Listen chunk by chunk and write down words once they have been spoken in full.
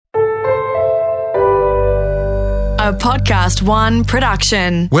A Podcast One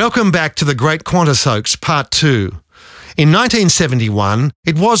production. Welcome back to the Great Qantas Hoax, Part 2. In 1971,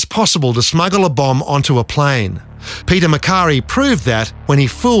 it was possible to smuggle a bomb onto a plane. Peter McCarry proved that when he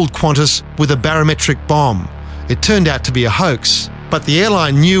fooled Qantas with a barometric bomb. It turned out to be a hoax, but the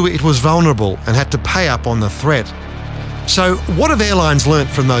airline knew it was vulnerable and had to pay up on the threat. So what have airlines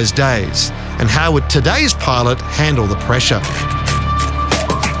learnt from those days? And how would today's pilot handle the pressure?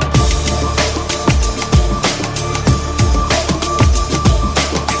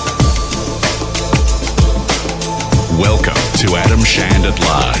 Welcome to Adam Shand at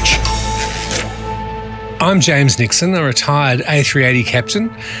Large. I'm James Nixon, a retired A380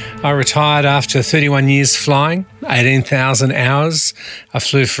 captain. I retired after 31 years flying, 18,000 hours. I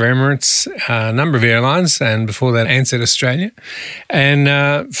flew for Emirates, a number of airlines, and before that Ansett Australia,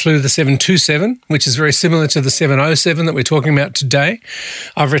 and flew the 727, which is very similar to the 707 that we're talking about today.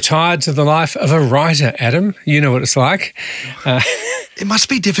 I've retired to the life of a writer, Adam. You know what it's like. It must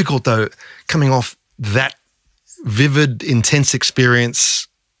be difficult, though, coming off that vivid, intense experience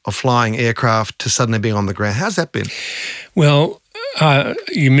of flying aircraft to suddenly being on the ground. How's that been? Well,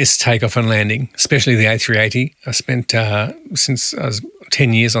 you miss takeoff and landing, especially the A380. I spent, since I was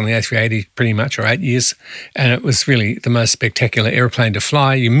 10 years on the A380 pretty much, or 8 years, and it was really the most spectacular airplane to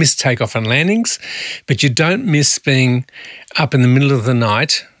fly. You miss takeoff and landings, but you don't miss being up in the middle of the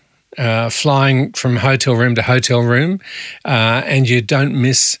night, flying from hotel room to hotel room, and you don't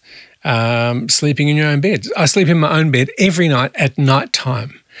miss sleeping in your own bed. I sleep in my own bed every night at night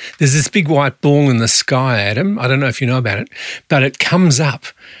time. There's this big white ball in the sky, Adam. I don't know if you know about it, but it comes up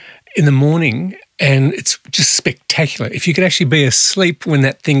in the morning and it's just spectacular. If you could actually be asleep when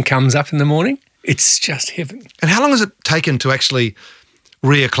that thing comes up in the morning, it's just heaven. And how long has it taken to actually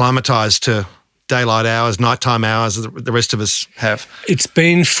reacclimatise to daylight hours, nighttime hours that the rest of us have? It's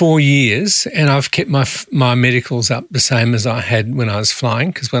been 4 years and I've kept my medicals up the same as I had when I was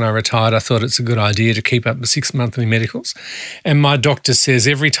flying, because when I retired I thought it's a good idea to keep up the 6 monthly medicals. And my doctor says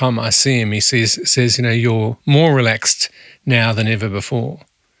every time I see him, he says, you know, you're more relaxed now than ever before.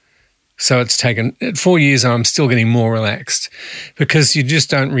 So it's taken 4 years and I'm still getting more relaxed, because you just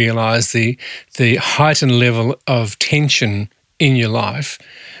don't realise the heightened level of tension in your life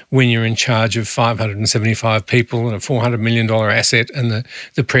when you're in charge of 575 people and a $400 million asset, and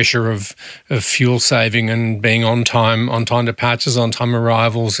the pressure of fuel saving and being on time departures, on time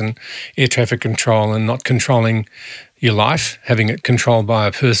arrivals, and air traffic control, and not controlling your life, having it controlled by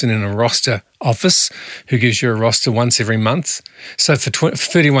a person in a roster office who gives you a roster once every month. So for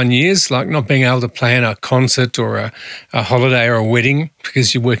 31 years, like not being able to plan a concert or a holiday or a wedding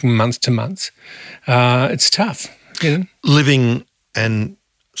because you're working month to month, it's tough. You know? Living and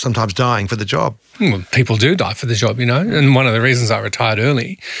sometimes dying for the job. Well, people do die for the job, you know. And one of the reasons I retired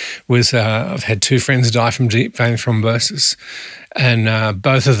early was I've had two friends die from deep vein thrombosis, and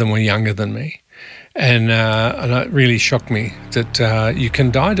both of them were younger than me. And it really shocked me that you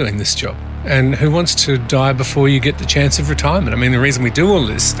can die doing this job. And who wants to die before you get the chance of retirement? I mean, the reason we do all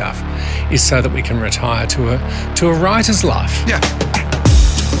this stuff is so that we can retire to a writer's life. Yeah.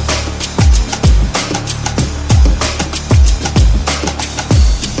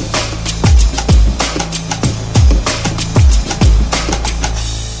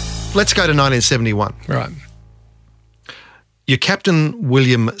 Let's go to 1971. Right. You're Captain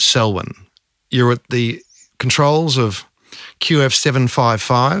William Selwyn. You're at the controls of QF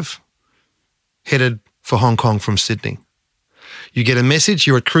 755, headed for Hong Kong from Sydney. You get a message.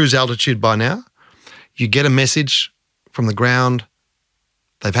 You're at cruise altitude by now. You get a message from the ground.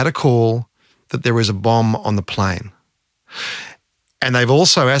 They've had a call that there is a bomb on the plane. And they've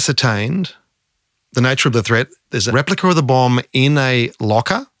also ascertained the nature of the threat. There's a replica of the bomb in a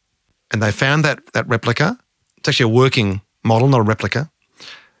locker. And they found that replica. It's actually a working model, not a replica.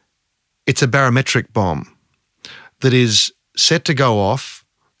 It's a barometric bomb that is set to go off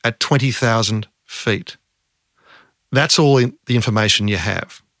at 20,000 feet. That's all the information you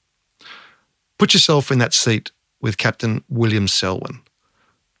have. Put yourself in that seat with Captain William Selwyn.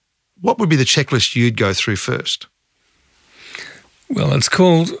 What would be the checklist you'd go through first? Well, it's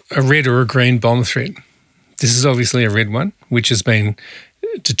called a red or a green bomb threat. This is obviously a red one, which has been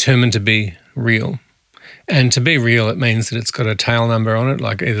determined to be real. And to be real, it means that it's got a tail number on it,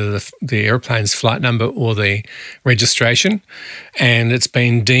 like either the airplane's flight number or the registration. And it's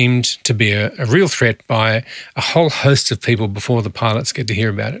been deemed to be a real threat by a whole host of people before the pilots get to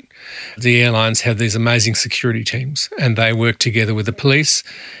hear about it. The airlines have these amazing security teams, and they work together with the police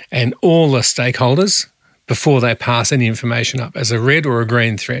and all the stakeholders before they pass any information up as a red or a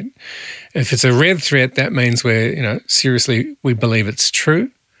green threat. If it's a red threat, that means seriously, we believe it's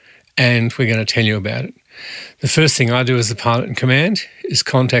true and we're going to tell you about it. The first thing I do as the pilot in command is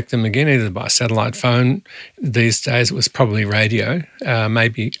contact them again, either by satellite phone. These days it was probably radio,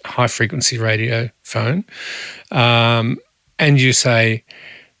 maybe high-frequency radio phone. And you say,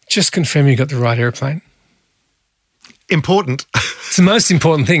 just confirm you got the right airplane. Important. It's the most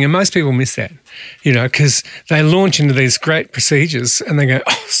important thing, and most people miss that, because they launch into these great procedures and they go,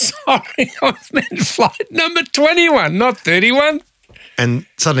 oh, sorry, I was meant to flight number 21, not 31. And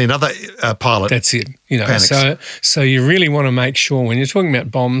suddenly another pilot. That's it. Panics. So you really want to make sure when you're talking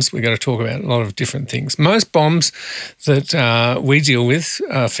about bombs, we've got to talk about a lot of different things. Most bombs that we deal with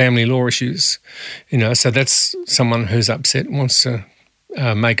are family law issues. So that's someone who's upset and wants to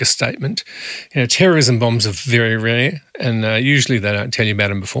make a statement. Terrorism bombs are very rare, and usually they don't tell you about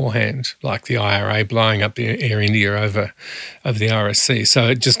them beforehand, like the IRA blowing up the Air India over the RSC. So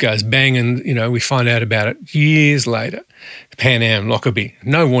it just goes bang, and we find out about it years later. Pan Am, Lockerbie,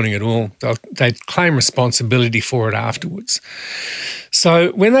 no warning at all. They claim responsibility for it afterwards.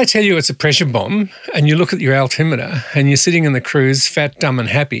 So when they tell you it's a pressure bomb and you look at your altimeter and you're sitting in the cruise fat, dumb and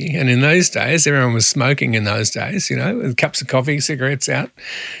happy, and in those days, everyone was smoking in those days, with cups of coffee, cigarettes out.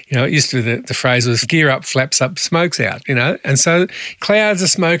 It used to be the phrase was gear up, flaps up, smokes out, And so clouds of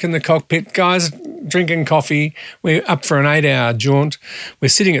smoke in the cockpit, guys drinking coffee, we're up for an 8-hour jaunt, we're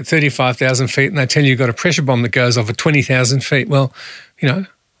sitting at 35,000 feet and they tell you you've got a pressure bomb that goes off at 20,000 feet. Well,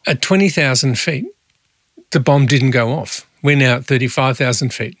 at 20,000 feet, the bomb didn't go off. We're now at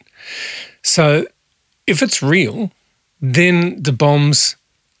 35,000 feet. So if it's real, then the bomb's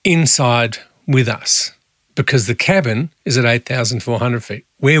inside with us because the cabin is at 8,400 feet.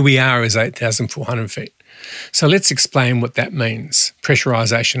 Where we are is 8,400 feet. So let's explain what that means,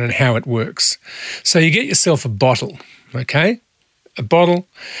 pressurisation and how it works. So you get yourself a bottle, okay? A bottle,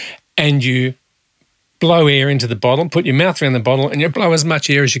 and you blow air into the bottle, put your mouth around the bottle, and you blow as much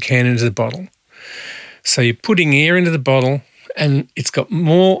air as you can into the bottle. So you're putting air into the bottle and it's got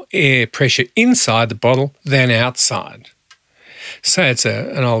more air pressure inside the bottle than outside. Say it's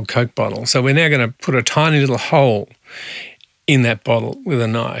an old Coke bottle. So we're now going to put a tiny little hole in that bottle with a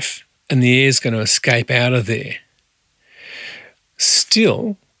knife and the air's going to escape out of there.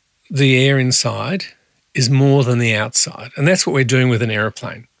 Still, the air inside is more than the outside. And that's what we're doing with an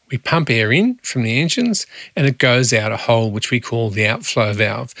aeroplane. We pump air in from the engines and it goes out a hole which we call the outflow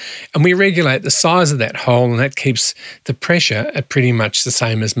valve. And we regulate the size of that hole and that keeps the pressure at pretty much the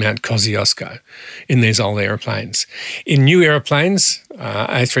same as Mount Kosciuszko in these old aeroplanes. In new aeroplanes,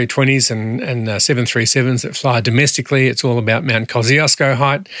 A320s and 737s that fly domestically, it's all about Mount Kosciuszko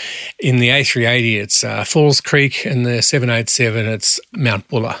height. In the A380, it's Falls Creek, and the 787, it's Mount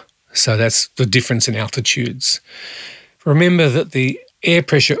Buller. So that's the difference in altitudes. Remember that the air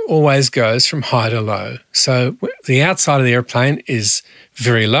pressure always goes from high to low. So the outside of the airplane is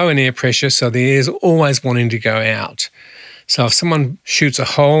very low in air pressure, so the air is always wanting to go out. So if someone shoots a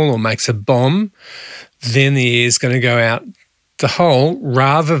hole or makes a bomb, then the air is going to go out the hole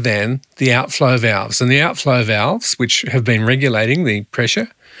rather than the outflow valves. And the outflow valves, which have been regulating the pressure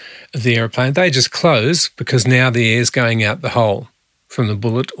of the airplane, they just close because now the air is going out the hole from the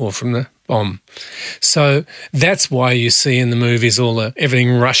bullet or from the bomb. So that's why you see in the movies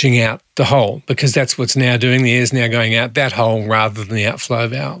everything rushing out the hole, because that's what's now doing. The air's now going out that hole rather than the outflow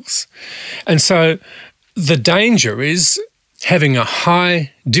valves. And so the danger is having a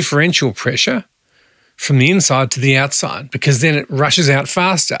high differential pressure from the inside to the outside, because then it rushes out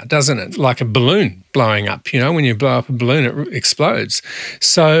faster, doesn't it? Like a balloon blowing up. When you blow up a balloon, it explodes.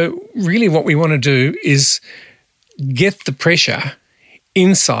 So really what we want to do is get the pressure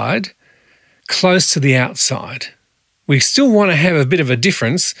inside close to the outside. We still want to have a bit of a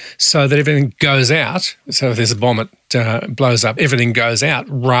difference so that everything goes out. So if there's a bomb, it blows up, everything goes out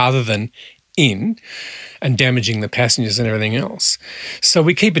rather than in and damaging the passengers and everything else. So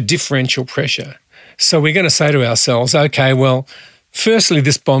we keep a differential pressure. So we're going to say to ourselves, okay, well, firstly,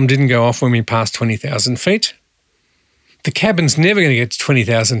 this bomb didn't go off when we passed 20,000 feet. The cabin's never going to get to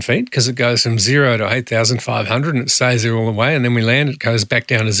 20,000 feet because it goes from 0 to 8,500 and it stays there all the way, and then we land, it goes back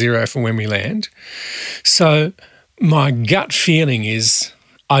down to 0 from when we land. So my gut feeling is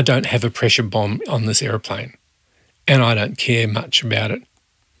I don't have a pressure bomb on this aeroplane and I don't care much about it.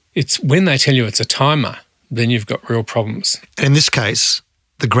 It's when they tell you it's a timer, then you've got real problems. In this case,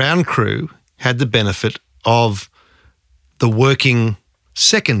 the ground crew had the benefit of the working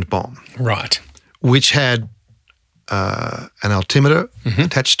second bomb. Right. Which had an altimeter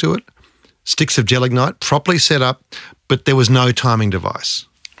attached to it, sticks of gelignite properly set up, but there was no timing device.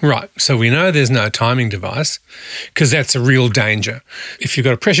 Right. So we know there's no timing device because that's a real danger. If you've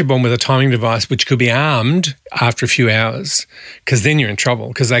got a pressure bomb with a timing device, which could be armed after a few hours, because then you're in trouble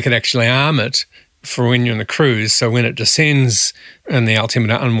because they could actually arm it for when you're on the cruise. So when it descends and the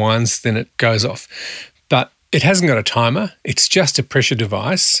altimeter unwinds, then it goes off. But it hasn't got a timer. It's just a pressure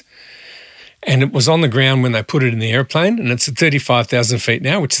device. And it was on the ground when they put it in the airplane, and it's at 35,000 feet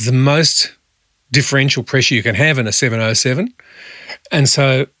now, which is the most differential pressure you can have in a 707. And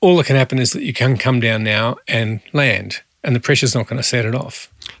so all that can happen is that you can come down now and land, and the pressure's not going to set it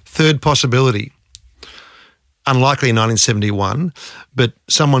off. Third possibility, unlikely in 1971, but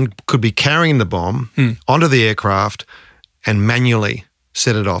someone could be carrying the bomb onto the aircraft and manually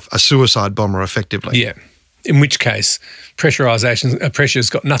set it off, a suicide bomber effectively. Yeah, in which case pressure's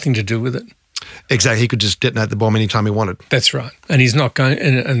got nothing to do with it. Exactly. He could just detonate the bomb anytime he wanted. That's right. And he's not going,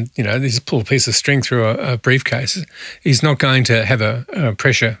 and you know, he's pull a piece of string through a briefcase. He's not going to have a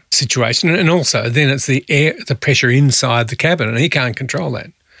pressure situation. And also then it's the pressure inside the cabin, and he can't control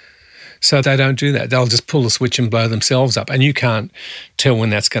that. So they don't do that. They'll just pull the switch and blow themselves up. And you can't tell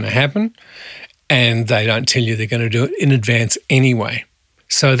when that's going to happen. And they don't tell you they're going to do it in advance anyway.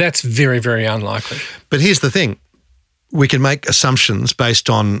 So that's very, very unlikely. But here's the thing. We can make assumptions based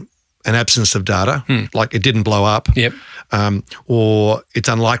on an absence of data, like it didn't blow up, or it's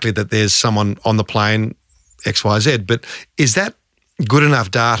unlikely that there's someone on the plane, X, Y, Z. But is that good enough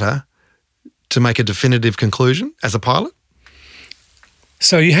data to make a definitive conclusion as a pilot?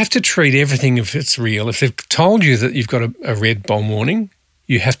 So you have to treat everything if it's real. If they've told you that you've got a red bomb warning,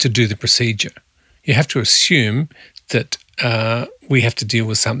 you have to do the procedure. You have to assume that we have to deal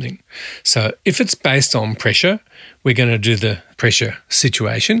with something. So if it's based on pressure, we're going to do the pressure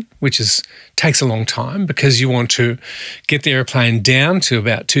situation, which takes a long time because you want to get the airplane down to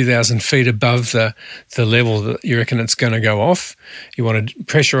about 2,000 feet above the level that you reckon it's going to go off. You want to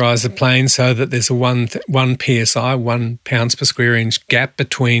pressurise the plane so that there's a 1 PSI, 1 pounds per square inch gap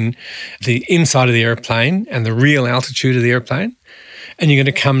between the inside of the airplane and the real altitude of the airplane. And you're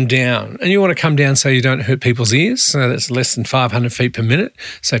going to come down. And you want to come down so you don't hurt people's ears. So that's less than 500 feet per minute.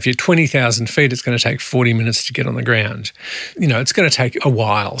 So if you're 20,000 feet, it's going to take 40 minutes to get on the ground. You know, it's going to take a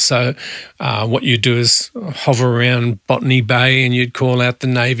while. So what you do is hover around Botany Bay and you'd call out the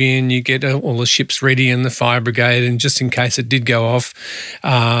Navy and you get all the ships ready and the fire brigade, and just in case it did go off,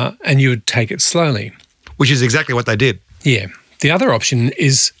 and you would take it slowly. Which is exactly what they did. Yeah. The other option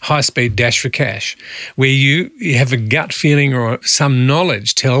is high-speed dash for cash, where you have a gut feeling or some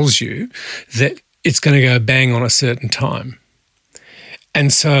knowledge tells you that it's going to go bang on a certain time.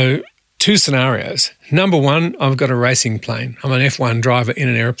 And so 2 scenarios. Number one, I've got a racing plane. I'm an F1 driver in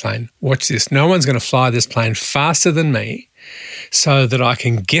an airplane. Watch this. No one's going to fly this plane faster than me so that I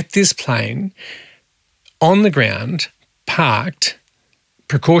can get this plane on the ground, parked,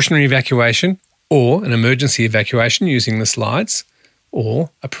 precautionary evacuation, or an emergency evacuation using the slides, or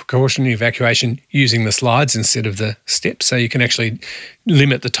a precautionary evacuation using the slides instead of the steps, so you can actually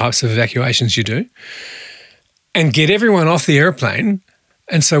limit the types of evacuations you do, and get everyone off the airplane.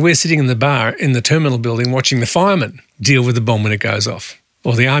 And so we're sitting in the bar in the terminal building watching the firemen deal with the bomb when it goes off,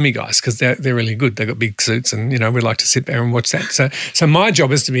 or the army guys, because they're really good. They've got big suits and, you know, we like to sit there and watch that. So my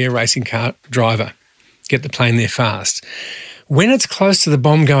job is to be a racing car driver, get the plane there fast. When it's close to the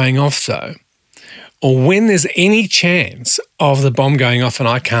bomb going off, though, or when there's any chance of the bomb going off and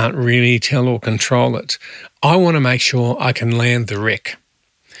I can't really tell or control it, I want to make sure I can land the wreck.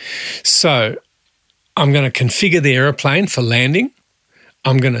 So I'm going to configure the aeroplane for landing.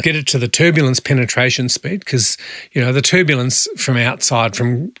 I'm going to get it to the turbulence penetration speed because, you know, the turbulence from outside,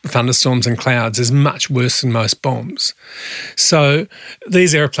 from thunderstorms and clouds, is much worse than most bombs. So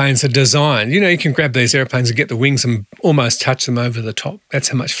these airplanes are designed, you know, you can grab these airplanes and get the wings and almost touch them over the top. That's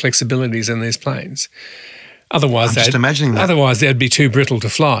how much flexibility is in these planes. Otherwise, they'd be too brittle to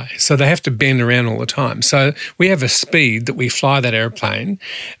fly. So they have to bend around all the time. So we have a speed that we fly that airplane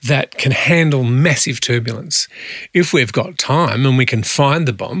that can handle massive turbulence. If we've got time and we can find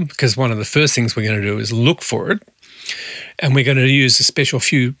the bomb, because one of the first things we're going to do is look for it, and we're going to use a special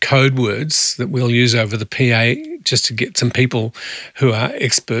few code words that we'll use over the PA just to get some people who are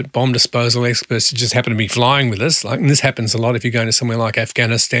bomb disposal experts who just happen to be flying with us. And this happens a lot if you're going to somewhere like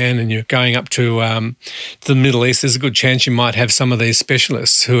Afghanistan and you're going up to the Middle East. There's a good chance you might have some of these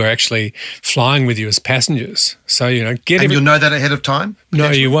specialists who are actually flying with you as passengers. So, you know, you'll know that ahead of time?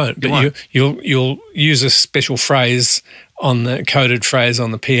 No, you won't. But you'll use a special phrase on the coded phrase on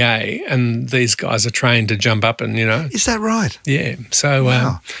the PA, and these guys are trained to jump up and, you know. Is that right? Yeah. So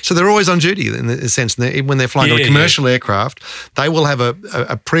wow. So they're always on duty in the sense, when they're flying on a commercial aircraft, they will have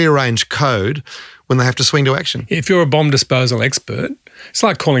a prearranged code when they have to swing to action. If you're a bomb disposal expert, it's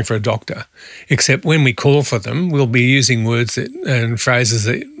like calling for a doctor, except when we call for them, we'll be using words and phrases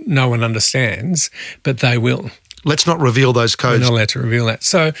that no one understands, but they will. let's not reveal those We're codes. not allowed to reveal that.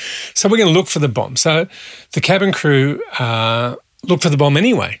 So we're going to look for the bomb. So the cabin crew look for the bomb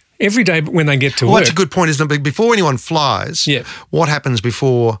anyway. Every day when they get to work. That's a good point, isn't it? Before anyone flies, Yeah. what happens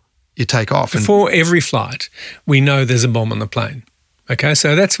before you take off? Before every flight, we know there's a bomb on the plane. Okay,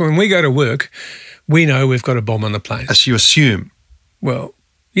 so that's when we go to work, we know we've got a bomb on the plane. As you assume. Well,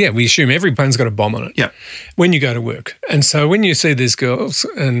 yeah, we assume every plane's got a bomb on it. Yeah. When you go to work. And so when you see these girls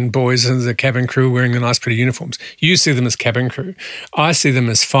and boys and the cabin crew wearing the nice pretty uniforms, you see them as cabin crew. I see them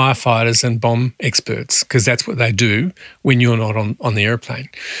as firefighters and bomb experts because that's what they do when you're not on the airplane.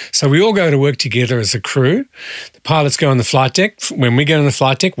 So we all go to work together as a crew. The pilots go on the flight deck. When we get on the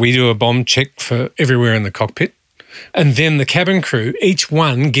flight deck, we do a bomb check for everywhere in the cockpit. And then the cabin crew, each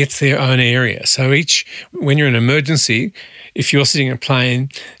one gets their own area. So when you're in an emergency, if you're sitting in a plane,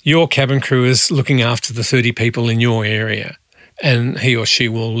 your cabin crew is looking after the 30 people in your area, and he or she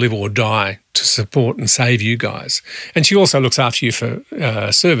will live or die to support and save you guys. And she also looks after you for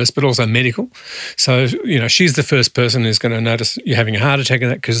service, but also medical. So, she's the first person who's going to notice you're having a heart attack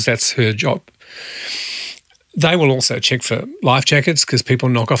because that's her job. They will also check for life jackets because people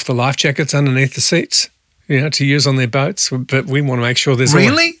knock off the life jackets underneath the seats. To use on their boats, but we want to make sure there's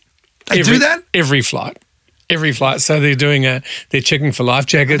Really? They do that? Every flight. So they're checking for life I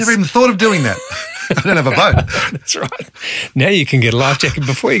jackets. never even thought of doing that. I don't have a boat. That's right. Now you can get a life jacket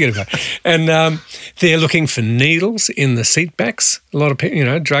before you get a boat. And they're looking for needles in the seat backs. A lot of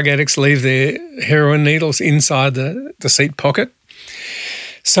people, drug addicts leave their heroin needles inside the seat pocket.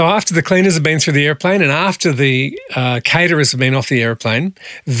 So after the cleaners have been through the airplane and after the caterers have been off the airplane,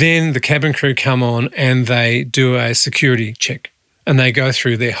 then the cabin crew come on and they do a security check and they go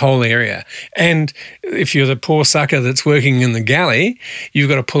through their whole area. And if you're the poor sucker that's working in the galley, you've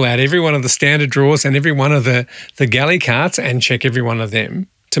got to pull out every one of the standard drawers and every one of the galley carts and check every one of them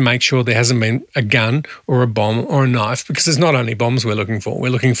to make sure there hasn't been a gun or a bomb or a knife, because there's not only bombs we're looking for.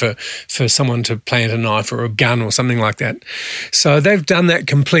 We're looking for someone to plant a knife or a gun or something like that. So they've done that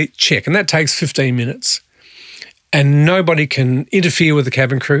complete check, and that takes 15 minutes. And nobody can interfere with the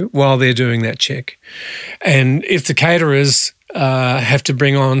cabin crew while they're doing that check. And if the caterers have to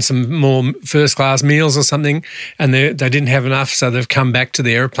bring on some more first-class meals or something, and they didn't have enough, so they've come back to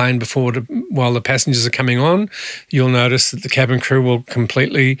the airplane while the passengers are coming on, you'll notice that the cabin crew will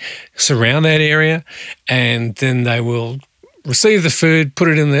completely surround that area, and then they will receive the food, put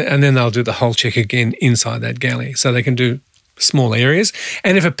it in there, and then they'll do the whole check again inside that galley. So they can do small areas.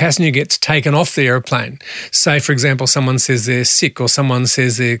 And if a passenger gets taken off the airplane, say, for example, someone says they're sick or someone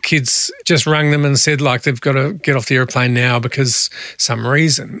says their kids just rang them and said they've got to get off the airplane now because some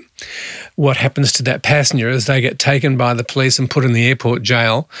reason, what happens to that passenger is they get taken by the police and put in the airport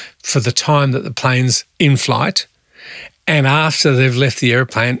jail for the time that the plane's in flight. And after they've left the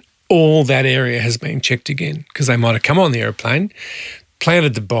airplane, all that area has been checked again because they might have come on the airplane,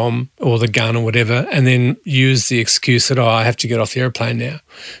 planted the bomb or the gun or whatever, and then use the excuse that, I have to get off the airplane now,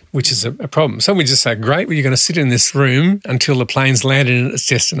 which is a problem. So we just say, great, well, you're going to sit in this room until the plane's landed at its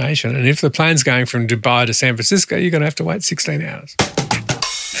destination. And if the plane's going from Dubai to San Francisco, you're going to have to wait 16 hours.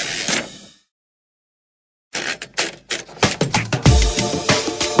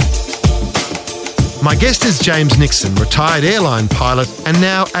 My guest is James Nixon, retired airline pilot and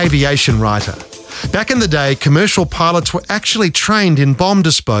now aviation writer. Back in the day, commercial pilots were actually trained in bomb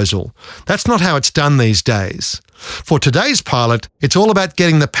disposal. That's not how it's done these days. For today's pilot, it's all about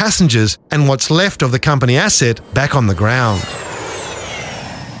getting the passengers and what's left of the company asset back on the ground.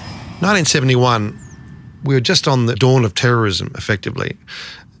 1971, we were just on the dawn of terrorism, effectively.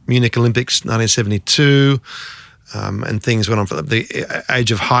 Munich Olympics, 1972, and things went on for the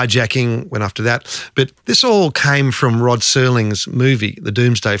age of hijacking went after that. But this all came from Rod Serling's movie, The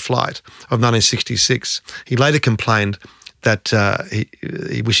Doomsday Flight of 1966. He later complained that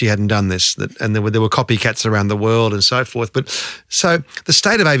he wished he hadn't done this, and there were copycats around the world and so forth. But so the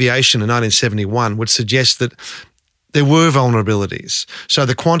state of aviation in 1971 would suggest that there were vulnerabilities. So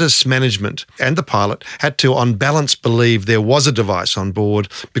the Qantas management and the pilot had to, on balance, believe there was a device on board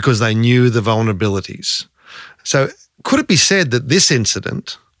because they knew the vulnerabilities. So could it be said that this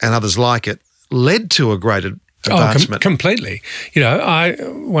incident and others like it led to a great advancement? Completely.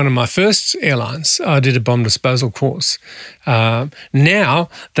 One of my first airlines, I did a bomb disposal course. Now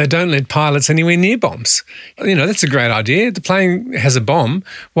they don't let pilots anywhere near bombs. That's a great idea. The plane has a bomb.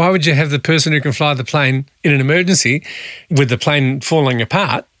 Why would you have the person who can fly the plane in an emergency with the plane falling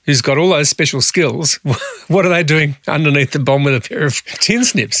apart, who's got all those special skills? What are they doing underneath the bomb with a pair of tin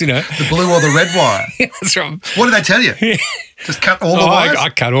snips, The blue or the red wire. Yeah, that's right. What did they tell you? Just cut all the wires? I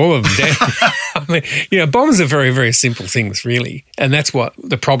cut all of them down. I mean, bombs are very, very simple things, really. And that's what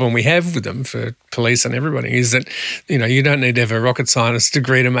the problem we have with them for police and everybody is that, you don't need to have a rocket scientist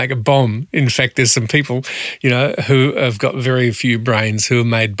degree to make a bomb. In fact, there's some people, who have got very few brains who have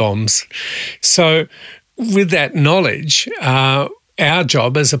made bombs. So with that knowledge, our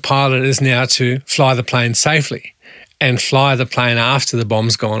job as a pilot is now to fly the plane safely and fly the plane after the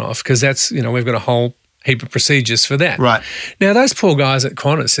bomb's gone off, because that's, we've got a whole heap of procedures for that. Right. Now, those poor guys at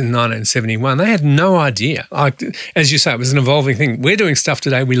Qantas in 1971, they had no idea. As you say, it was an evolving thing. We're doing stuff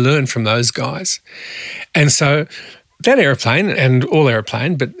today we learned from those guys. And so that aeroplane, and all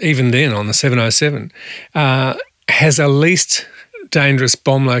aeroplane, but even then on the 707, has a least dangerous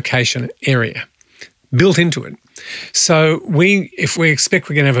bomb location area built into it. So if we expect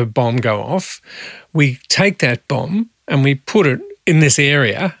we're going to have a bomb go off, we take that bomb and we put it in this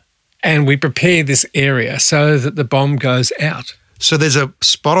area and we prepare this area so that the bomb goes out. So there's a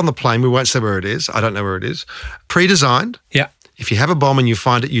spot on the plane, we won't say where it is, I don't know where it is, pre-designed. Yeah. If you have a bomb and you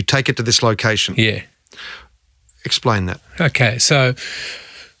find it, you take it to this location. Yeah. Explain that. Okay, so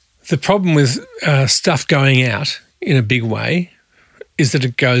the problem with stuff going out in a big way is that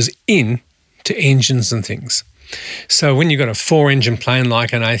it goes in to engines and things. So when you've got a 4-engine plane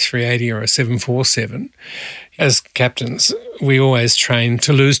like an A380 or a 747, as captains, we always train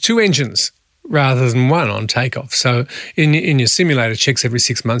to lose 2 engines rather than 1 on takeoff. So in your simulator checks every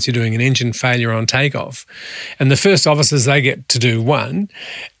 6 months, you're doing an engine failure on takeoff. And the first officers, they get to do 1,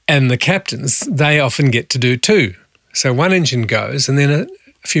 and the captains, they often get to do 2. So 1 engine goes, and then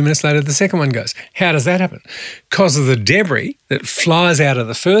a few minutes later, the second one goes. How does that happen? Because of the debris that flies out of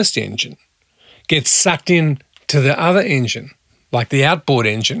the first engine gets sucked in to the other engine, like the outboard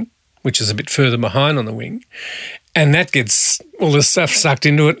engine, which is a bit further behind on the wing, and that gets all the stuff sucked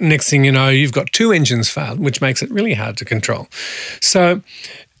into it. Next thing you know, you've got 2 engines failed, which makes it really hard to control. So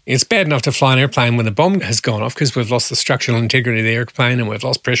it's bad enough to fly an airplane when the bomb has gone off because we've lost the structural integrity of the airplane and we've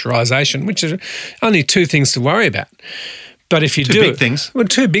lost pressurisation, which are only 2 things to worry about. But if you do... 2 big things. Well,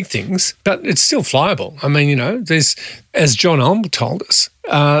 2 big things, but it's still flyable. I mean, there's, as John Ulm told us,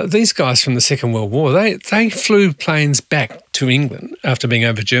 these guys from the Second World War, they flew planes back to England after being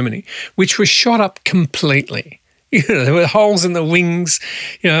over Germany, which were shot up completely. There were holes in the wings.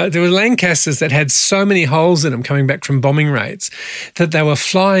 There were Lancasters that had so many holes in them coming back from bombing raids that they were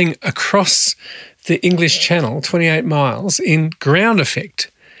flying across the English Channel, 28 miles, in ground effect.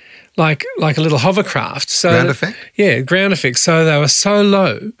 Like a little hovercraft. So ground effect? Yeah, ground effect. So they were so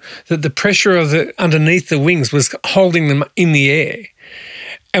low that the pressure of underneath the wings was holding them in the air.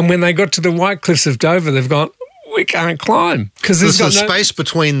 And when they got to the White Cliffs of Dover, they've gone, we can't climb. Because there's got space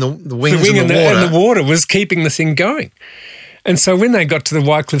between the wings wing and the water. And the water was keeping the thing going. And so when they got to the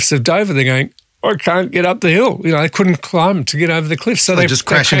White Cliffs of Dover, they're going, I can't get up the hill. They couldn't climb to get over the cliff. So they just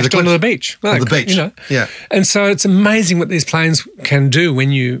crashed onto the beach. On the beach, yeah. And so it's amazing what these planes can do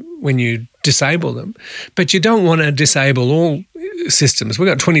when you disable them. But you don't want to disable all systems. We've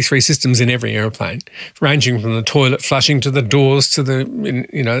got 23 systems in every aeroplane, ranging from the toilet flushing to the doors to the,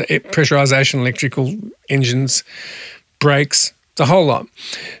 pressurisation, electrical engines, brakes, the whole lot.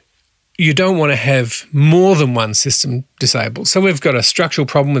 You don't want to have more than one system disabled. So we've got a structural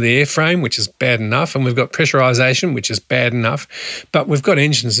problem with the airframe, which is bad enough, and we've got pressurisation, which is bad enough, but we've got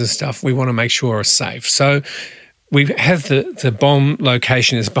engines and stuff we want to make sure are safe. So we have the bomb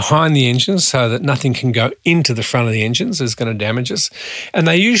location is behind the engines so that nothing can go into the front of the engines that's going to damage us. And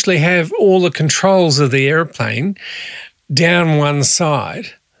they usually have all the controls of the airplane down one side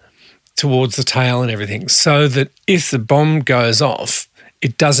towards the tail and everything, so that if the bomb goes off,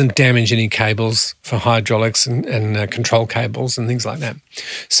 it doesn't damage any cables for hydraulics and control cables and things like that.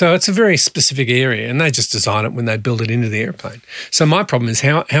 So it's a very specific area, and they just design it when they build it into the airplane. So my problem is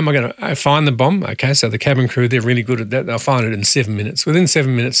how am I going to find the bomb? Okay, so the cabin crew, they're really good at that. They'll find it in 7 minutes. Within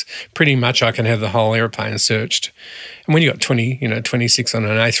 7 minutes, pretty much I can have the whole airplane searched. And when you've got 26 on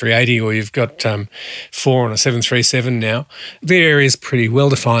an A380 or you've got 4 on a 737 now, the area is pretty well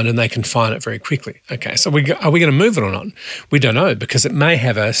defined and they can find it very quickly. Okay, so are we going to move it or not? We don't know, because it may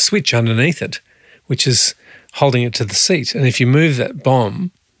have a switch underneath it, which is holding it to the seat. And if you move that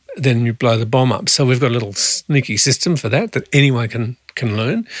bomb, then you blow the bomb up. So we've got a little sneaky system for that anyone can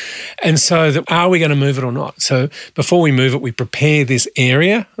learn. And so are we going to move it or not? So before we move it, we prepare this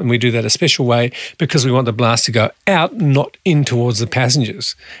area, and we do that a special way because we want the blast to go out, not in towards the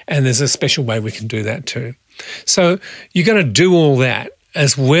passengers. And there's a special way we can do that too. So you're going to do all that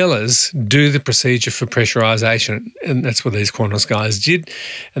as well as do the procedure for pressurisation. And that's what these Qantas guys did.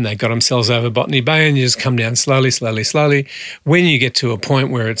 And they got themselves over Botany Bay, and you just come down slowly, slowly, slowly. When you get to a point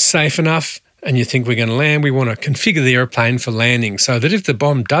where it's safe enough, and you think we're going to land, we want to configure the aeroplane for landing so that if the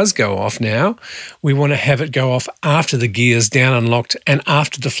bomb does go off now, we want to have it go off after the gear's down unlocked and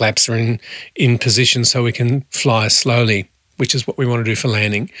after the flaps are in position so we can fly slowly, which is what we want to do for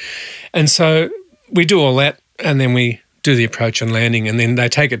landing. And so we do all that, and then we do the approach and landing, and then they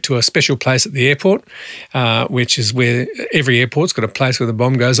take it to a special place at the airport, which is where every airport's got a place where the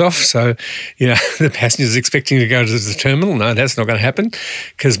bomb goes off. So, the passenger's expecting to go to the terminal. No, that's not going to happen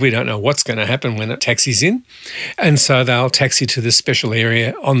because we don't know what's going to happen when it taxis in. And so they'll taxi to this special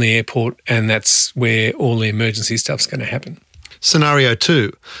area on the airport, and that's where all the emergency stuff's going to happen. Scenario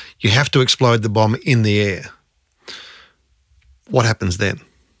 2, you have to explode the bomb in the air. What happens then?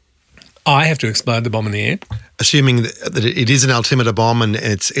 I have to explode the bomb in the air. Assuming that it is an altimeter bomb and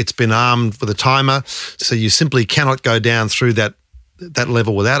it's been armed with a timer, so you simply cannot go down through that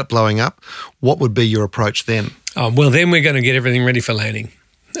level without it blowing up, what would be your approach then? Well, then we're going to get everything ready for landing.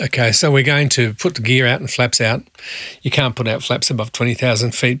 Okay, so we're going to put the gear out and flaps out. You can't put out flaps above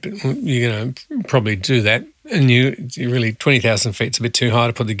 20,000 feet, but you're going to probably do that. And you really, 20,000 feet is a bit too high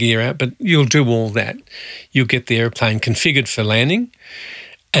to put the gear out, but you'll do all that. You'll get the airplane configured for landing,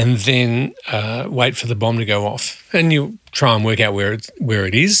 and then wait for the bomb to go off. And you try and work out where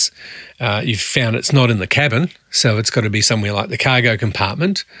it is. You've found it's not in the cabin, so it's got to be somewhere like the cargo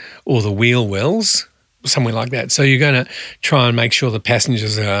compartment or the wheel wells, somewhere like that. So you're going to try and make sure the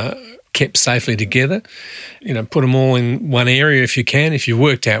passengers are kept safely together. Put them all in one area if you can. If you've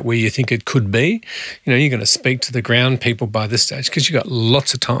worked out where you think it could be, you're going to speak to the ground people by this stage because you've got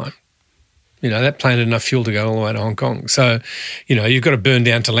lots of time. That plane had enough fuel to go all the way to Hong Kong. So, you've got to burn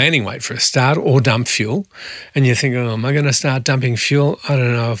down to landing weight for a start or dump fuel. And you think, am I going to start dumping fuel? I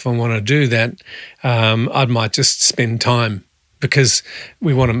don't know if I want to do that. I might just spend time because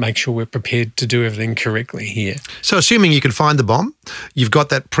we want to make sure we're prepared to do everything correctly here. So assuming you can find the bomb, you've got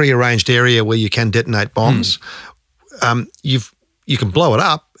that prearranged area where you can detonate bombs. You can blow it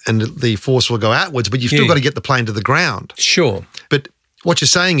up and the force will go outwards, but you've still got to get the plane to the ground. Sure. But what you're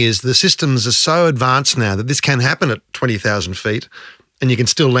saying is the systems are so advanced now that this can happen at 20,000 feet and you can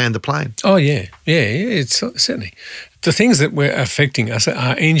still land the plane. Oh, yeah. Yeah, it's certainly. The things that were affecting us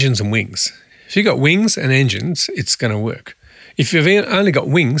are engines and wings. If you've got wings and engines, it's going to work. If you've only got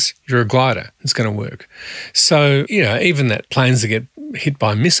wings, you're a glider. It's going to work. So, even that planes that get hit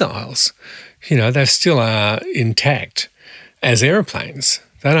by missiles, they still are intact as aeroplanes.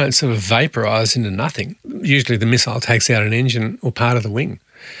 They don't sort of vaporise into nothing. Usually the missile takes out an engine or part of the wing.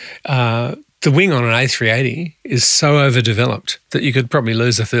 The wing on an A380 is so overdeveloped that you could probably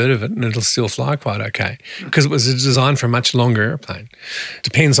lose a third of it and it'll still fly quite okay because it was designed for a much longer airplane.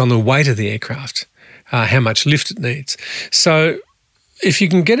 Depends on the weight of the aircraft, how much lift it needs. So if you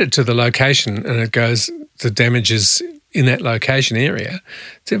can get it to the location and the damage is in that location area,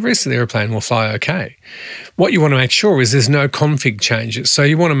 the rest of the airplane will fly okay. What you want to make sure is there's no config changes. So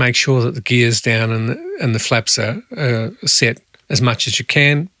you want to make sure that the gear's down and the flaps are set as much as you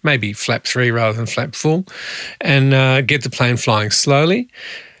can, maybe flap 3 rather than flap full, and get the plane flying slowly.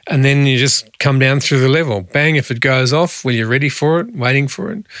 And then you just come down through the level. Bang, if it goes off, well, you're ready for it, waiting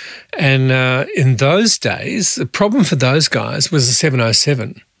for it. And in those days, the problem for those guys was the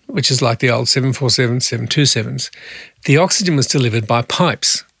 707, which is like the old 747, 727s. The oxygen was delivered by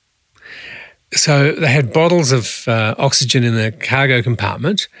pipes. So they had bottles of oxygen in the cargo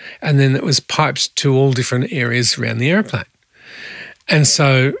compartment, and then it was piped to all different areas around the airplane. And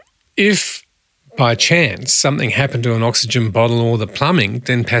so if by chance something happened to an oxygen bottle or the plumbing,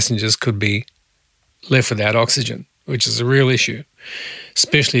 then passengers could be left without oxygen, which is a real issue,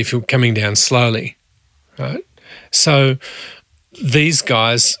 especially if you're coming down slowly, right? So these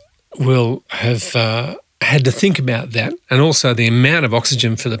guys will have had to think about that, and also the amount of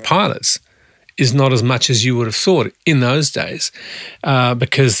oxygen for the pilots is not as much as you would have thought in those days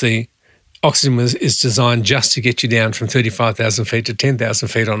because the oxygen is designed just to get you down from 35,000 feet to 10,000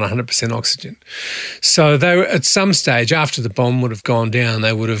 feet on 100% oxygen. So they were, at some stage after the bomb would have gone down,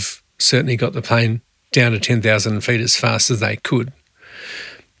 they would have certainly got the plane down to 10,000 feet as fast as they could.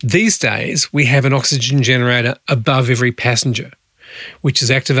 These days, we have an oxygen generator above every passenger, which is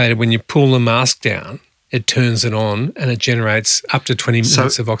activated when you pull the mask down. It turns it on and it generates up to 20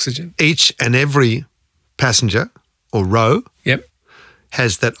 minutes of oxygen. Each and every passenger or row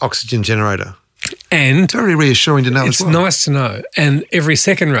has that oxygen generator. And very reassuring to know as well. It's nice to know. And every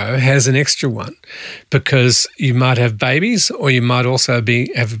second row has an extra one because you might have babies or you might also have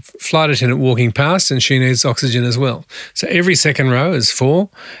a flight attendant walking past and she needs oxygen as well. So every second row is 4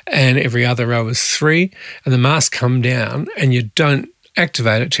 and every other row is 3 and the masks come down and you don't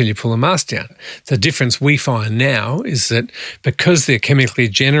activate it till you pull the mask down. The difference we find now is that because they're chemically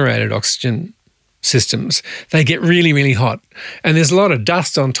generated oxygen systems, they get really, really hot. And there's a lot of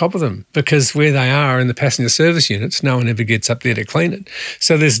dust on top of them because where they are in the passenger service units, no one ever gets up there to clean it.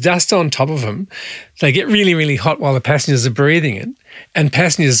 So there's dust on top of them. They get really, really hot while the passengers are breathing it. And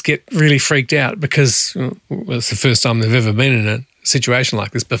passengers get really freaked out because it's the first time they've ever been in a situation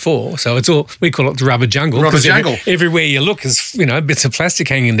like this before. So it's all, we call it the rubber jungle. Rubber jungle. Everywhere you look is, bits of plastic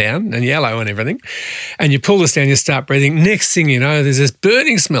hanging down and yellow and everything. And you pull this down, you start breathing. Next thing you know, there's this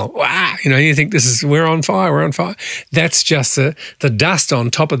burning smell. Wow. You think we're on fire. That's just the dust on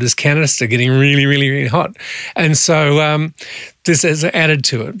top of this canister getting really, really, really hot. And so this is added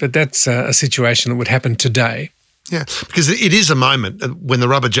to it. But that's a situation that would happen today. Yeah, because it is a moment when the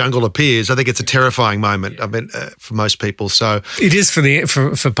rubber jungle appears. I think it's a terrifying moment. For most people. So it is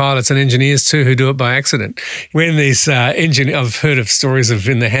for pilots and engineers too who do it by accident. When these I've heard of stories of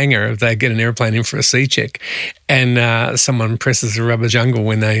in the hangar, they get an airplane in for a C check, and someone presses the rubber jungle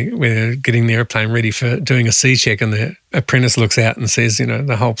when they're getting the airplane ready for doing a C check, and the apprentice looks out and sees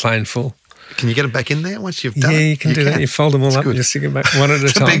the whole plane full. Can you get them back in there once you've done it? Yeah, you can do that. You fold them all up and just stick them back one at a time.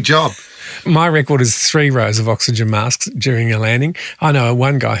 It's a big job. My record is 3 rows of oxygen masks during a landing. I know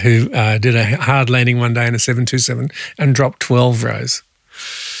one guy who did a hard landing one day in a 727 and dropped 12 rows.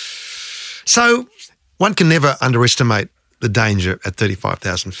 So one can never underestimate the danger at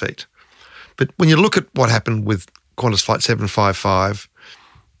 35,000 feet. But when you look at what happened with Qantas Flight 755,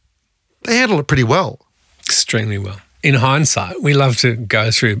 they handled it pretty well. Extremely well. In hindsight, we love to go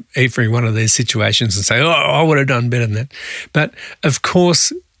through every one of these situations and say, oh, I would have done better than that. But of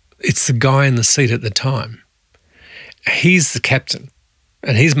course, it's the guy in the seat at the time. He's the captain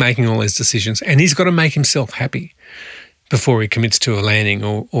and he's making all these decisions, and he's got to make himself happy before he commits to a landing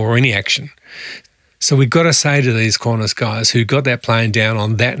or any action. So we've got to say to these Qantas guys who got that plane down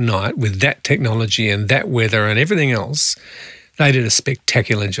on that night with that technology and that weather and everything else, they did a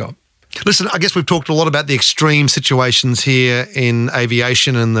spectacular job. Listen, I guess we've talked a lot about the extreme situations here in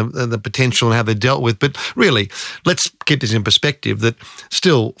aviation and the potential and how they're dealt with, but really, let's keep this in perspective that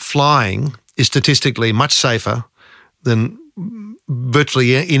still flying is statistically much safer than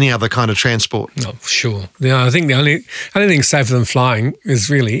virtually any other kind of transport. Oh, sure. I think the only thing safer than flying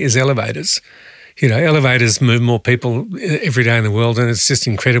is elevators. Elevators move more people every day in the world, and it's just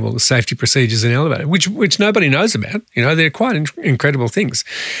incredible, the safety procedures in elevators, which nobody knows about. They're quite incredible things.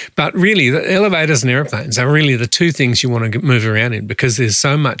 But really, the elevators and airplanes are really the 2 things you want to move around in, because there's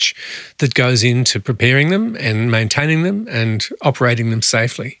so much that goes into preparing them and maintaining them and operating them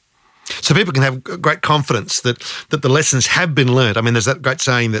safely. So people can have great confidence that the lessons have been learned. I mean, there's that great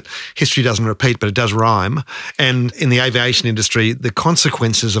saying that history doesn't repeat, but it does rhyme. And in the aviation industry, the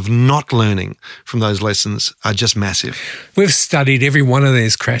consequences of not learning from those lessons are just massive. We've studied every one of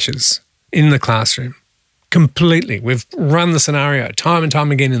these crashes in the classroom completely. We've run the scenario time and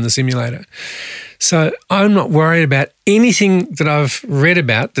time again in the simulator. So I'm not worried about anything that I've read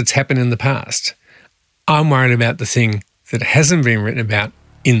about that's happened in the past. I'm worried about the thing that hasn't been written about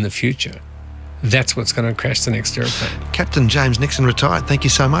in the future. That's what's going to crash the next airplane. Captain James Nixon, retired. Thank you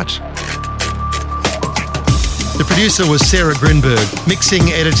so much. The producer was Sarah Grinberg. Mixing,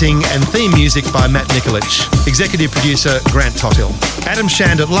 editing and theme music by Matt Nikolic. Executive producer Grant Tothill. Adam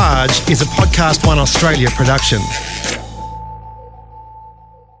Shand at Large is a Podcast One Australia production.